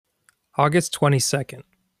August 22nd,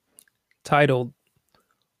 titled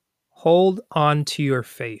Hold On to Your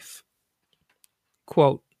Faith.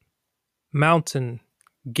 Quote, Mountain,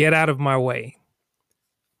 get out of my way.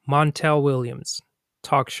 Montel Williams,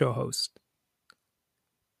 talk show host.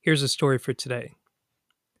 Here's a story for today.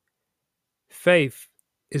 Faith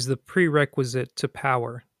is the prerequisite to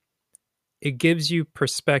power. It gives you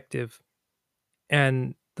perspective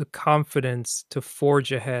and the confidence to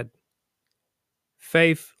forge ahead.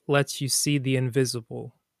 Faith lets you see the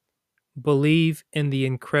invisible, believe in the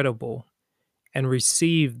incredible, and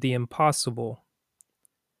receive the impossible.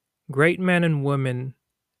 Great men and women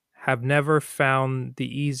have never found the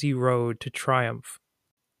easy road to triumph.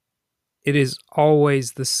 It is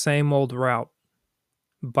always the same old route,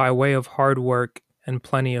 by way of hard work and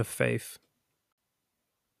plenty of faith.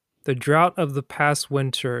 The drought of the past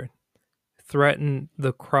winter threatened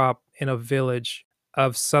the crop in a village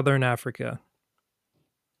of southern Africa.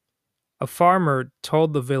 A farmer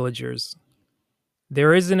told the villagers,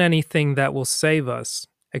 "There isn't anything that will save us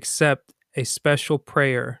except a special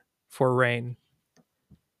prayer for rain.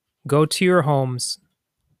 Go to your homes,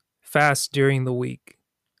 fast during the week,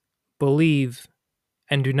 believe,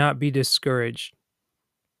 and do not be discouraged.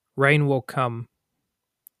 Rain will come."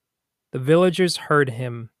 The villagers heard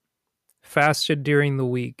him, fasted during the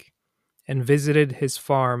week, and visited his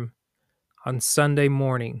farm on Sunday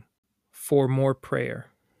morning for more prayer.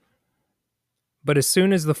 But as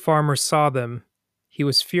soon as the farmer saw them, he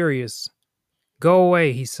was furious. "Go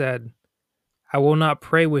away," he said. "I will not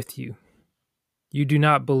pray with you. You do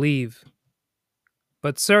not believe."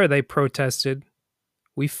 "But, sir," they protested,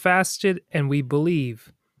 "we fasted and we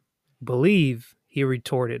believe." "Believe," he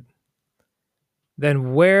retorted.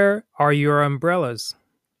 "Then where are your umbrellas?"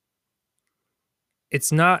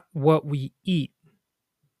 It's not what we eat,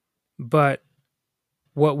 but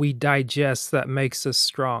what we digest that makes us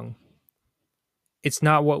strong. It's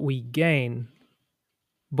not what we gain,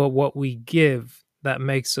 but what we give that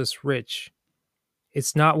makes us rich.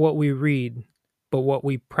 It's not what we read, but what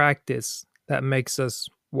we practice that makes us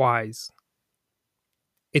wise.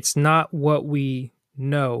 It's not what we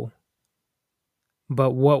know,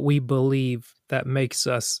 but what we believe that makes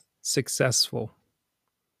us successful.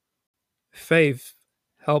 Faith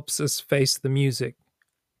helps us face the music,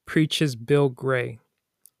 preaches Bill Gray,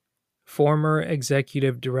 former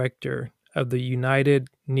executive director of the United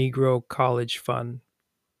Negro College Fund,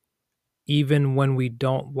 even when we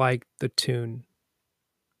don't like the tune.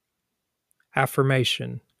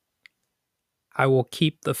 Affirmation: I will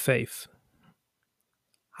keep the faith.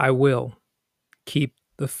 I will keep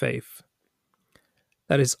the faith.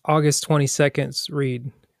 That is August 22nd's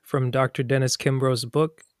read from Dr. Dennis Kimbrough's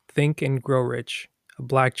book, Think and Grow Rich, A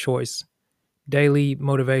Black Choice, Daily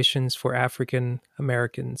Motivations for African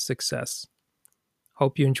American Success.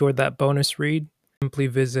 Hope you enjoyed that bonus read. Simply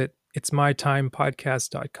visit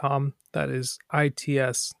itsmytimepodcast.com. That is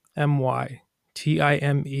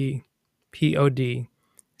itsmytimepodcast.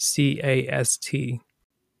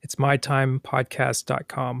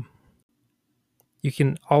 itsmytimepodcast.com. You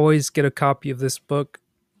can always get a copy of this book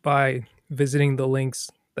by visiting the links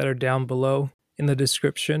that are down below in the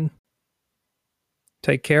description.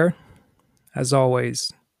 Take care, as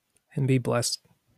always, and be blessed.